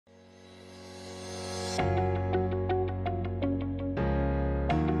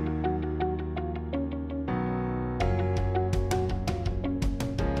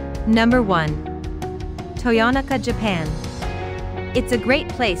Number 1. Toyonaka, Japan. It's a great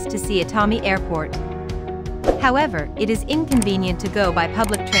place to see Atami Airport. However, it is inconvenient to go by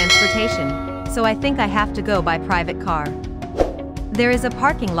public transportation, so I think I have to go by private car. There is a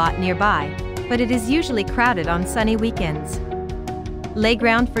parking lot nearby, but it is usually crowded on sunny weekends.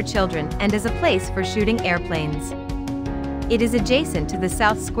 Playground for children and is a place for shooting airplanes. It is adjacent to the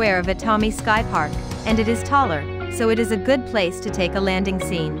South Square of Atami Sky Park, and it is taller, so it is a good place to take a landing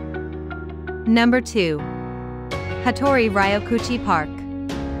scene. Number 2. Hattori Ryokuchi Park.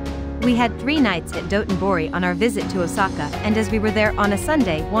 We had 3 nights at Dotonbori on our visit to Osaka, and as we were there on a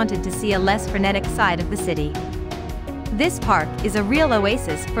Sunday, wanted to see a less frenetic side of the city. This park is a real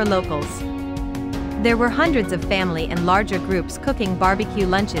oasis for locals. There were hundreds of family and larger groups cooking barbecue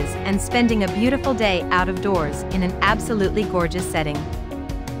lunches and spending a beautiful day out of doors in an absolutely gorgeous setting.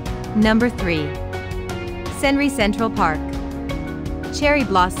 Number 3. Senri Central Park. Cherry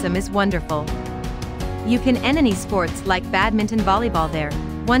blossom is wonderful. You can any sports like badminton, volleyball there,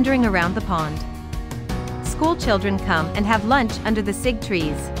 wandering around the pond. School children come and have lunch under the sig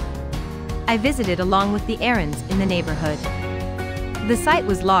trees. I visited along with the errands in the neighborhood. The site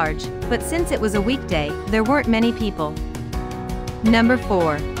was large, but since it was a weekday, there weren't many people. Number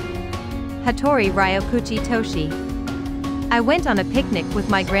 4. Hattori Ryokuchi Toshi. I went on a picnic with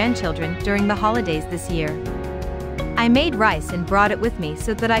my grandchildren during the holidays this year. I made rice and brought it with me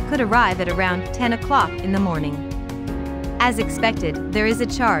so that I could arrive at around 10 o'clock in the morning. As expected, there is a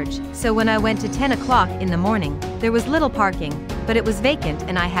charge, so when I went to 10 o'clock in the morning, there was little parking, but it was vacant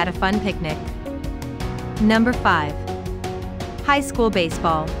and I had a fun picnic. Number 5. High school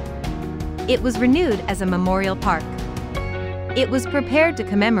baseball. It was renewed as a memorial park. It was prepared to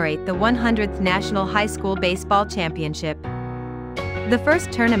commemorate the 100th National High School Baseball Championship. The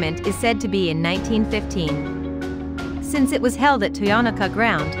first tournament is said to be in 1915. Since it was held at Toyonaka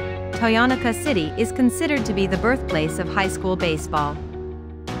ground, Toyonaka City is considered to be the birthplace of high school baseball.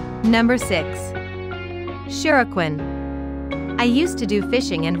 Number 6. Shuraquin. I used to do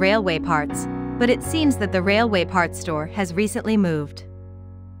fishing and railway parts, but it seems that the railway parts store has recently moved.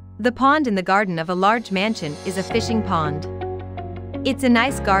 The pond in the garden of a large mansion is a fishing pond. It's a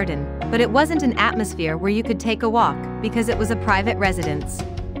nice garden, but it wasn't an atmosphere where you could take a walk because it was a private residence.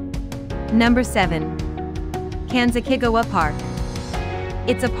 Number 7. Kanzakigawa Park.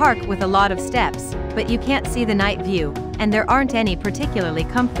 It's a park with a lot of steps, but you can't see the night view, and there aren't any particularly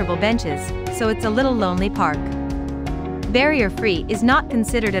comfortable benches, so it's a little lonely park. Barrier-free is not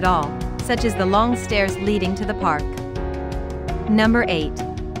considered at all, such as the long stairs leading to the park. Number 8.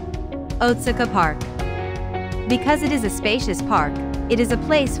 Osaka Park. Because it is a spacious park, it is a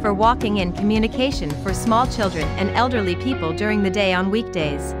place for walking and communication for small children and elderly people during the day on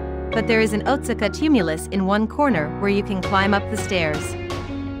weekdays. But there is an Osaka tumulus in one corner where you can climb up the stairs.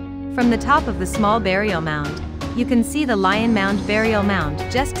 From the top of the small burial mound, you can see the Lion Mound burial mound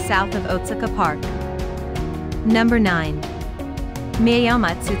just south of Osaka Park. Number 9.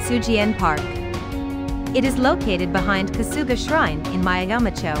 Miyayama Tsutsujian Park. It is located behind Kasuga Shrine in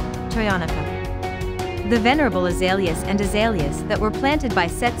Miyayama-cho, Toyonaka. The venerable azaleas and azaleas that were planted by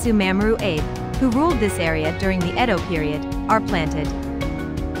Setsu Mamoru Abe, who ruled this area during the Edo period, are planted.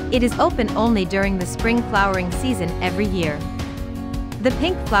 It is open only during the spring flowering season every year. The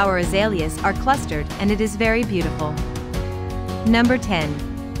pink flower azaleas are clustered and it is very beautiful. Number 10.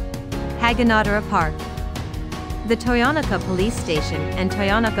 Haganadara Park. The Toyonaka Police Station and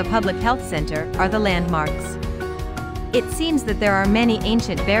Toyonaka Public Health Center are the landmarks. It seems that there are many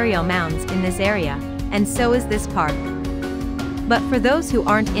ancient burial mounds in this area, and so is this park. But for those who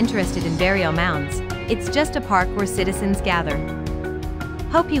aren't interested in burial mounds, it's just a park where citizens gather.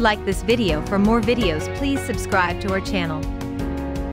 Hope you liked this video. For more videos, please subscribe to our channel.